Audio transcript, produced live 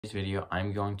This video,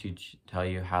 I'm going to tell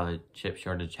you how the chip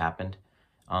shortage happened.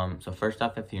 So first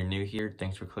off, if you're new here,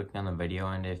 thanks for clicking on the video,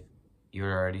 and if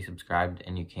you're already subscribed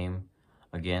and you came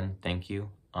again, thank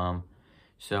you.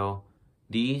 So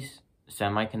these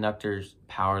semiconductors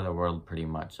power the world pretty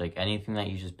much. Like anything that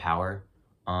uses power,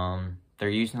 they're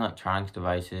using electronics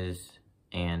devices,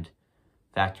 and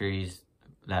factories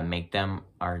that make them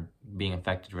are being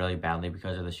affected really badly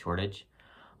because of the shortage.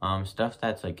 Stuff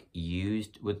that's like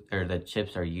used with, or the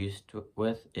chips are used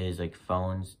with, is like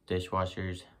phones,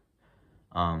 dishwashers,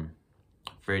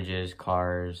 fridges,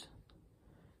 cars.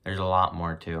 There's a lot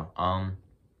more too.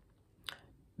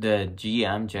 The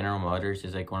GM, General Motors,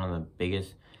 is like one of the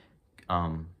biggest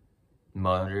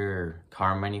motor or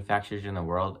car manufacturers in the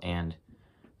world, and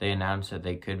they announced that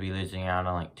they could be losing out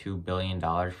on like $2 billion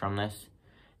from this,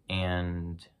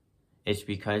 and it's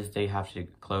because they have to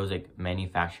close like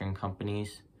manufacturing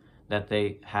companies that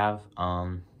they have,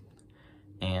 and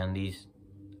these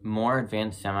more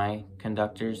advanced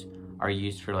semiconductors are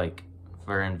used for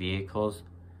in vehicles,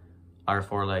 are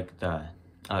for like the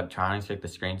electronics, like the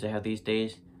screens they have these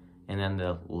days, and then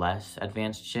the less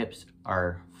advanced chips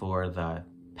are for the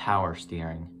power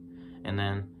steering. And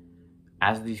then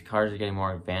as these cars are getting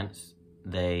more advanced,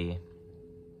 they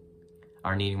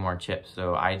are needing more chips,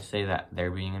 so I'd say that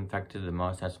they're being affected the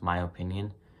most. That's my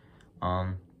opinion.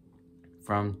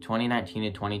 From 2019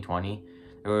 to 2020,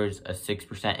 there was a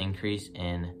 6% increase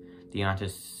in the amount of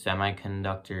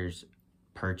semiconductors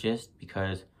purchased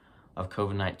because of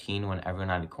COVID-19. When everyone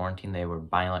had to quarantine, they were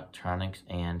buying electronics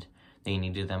and they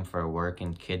needed them for work,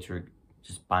 and kids were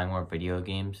just buying more video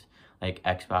games, like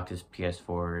Xboxes,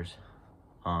 PS4s.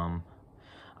 I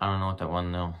don't know what that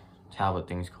one tablet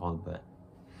thing's called, but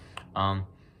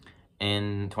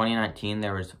in 2019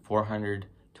 there was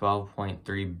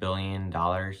 $412.3 billion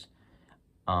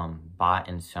bought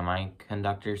in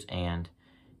semiconductors, and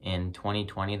in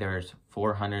 2020 there was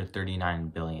 439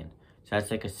 billion. So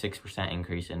that's like a 6%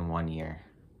 increase in 1 year.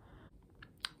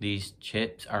 These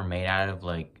chips are made out of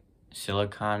like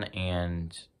silicon,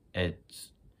 and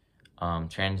it's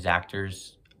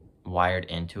transistors wired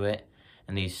into it,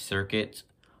 and these circuits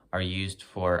are used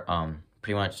for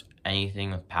pretty much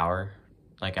anything with power,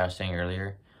 like I was saying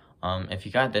earlier. If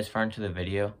you got this far into the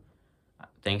video,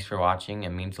 thanks for watching. It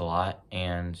means a lot,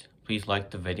 and please like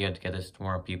the video to get this to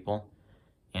more people.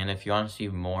 And if you want to see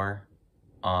more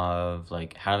of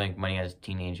like how to make money as a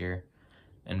teenager,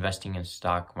 investing in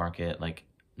stock market, like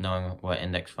knowing what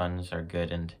index funds are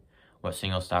good and what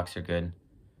single stocks are good,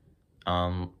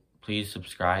 please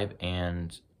subscribe.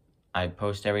 And I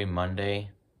post every Monday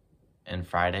and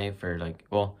Friday for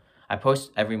I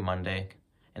post every Monday,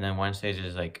 and then Wednesdays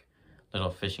is like little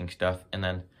fishing stuff, and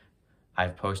then I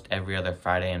post every other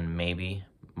Friday, and maybe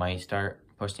might start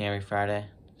posting every Friday.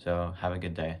 So have a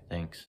good day. Thanks.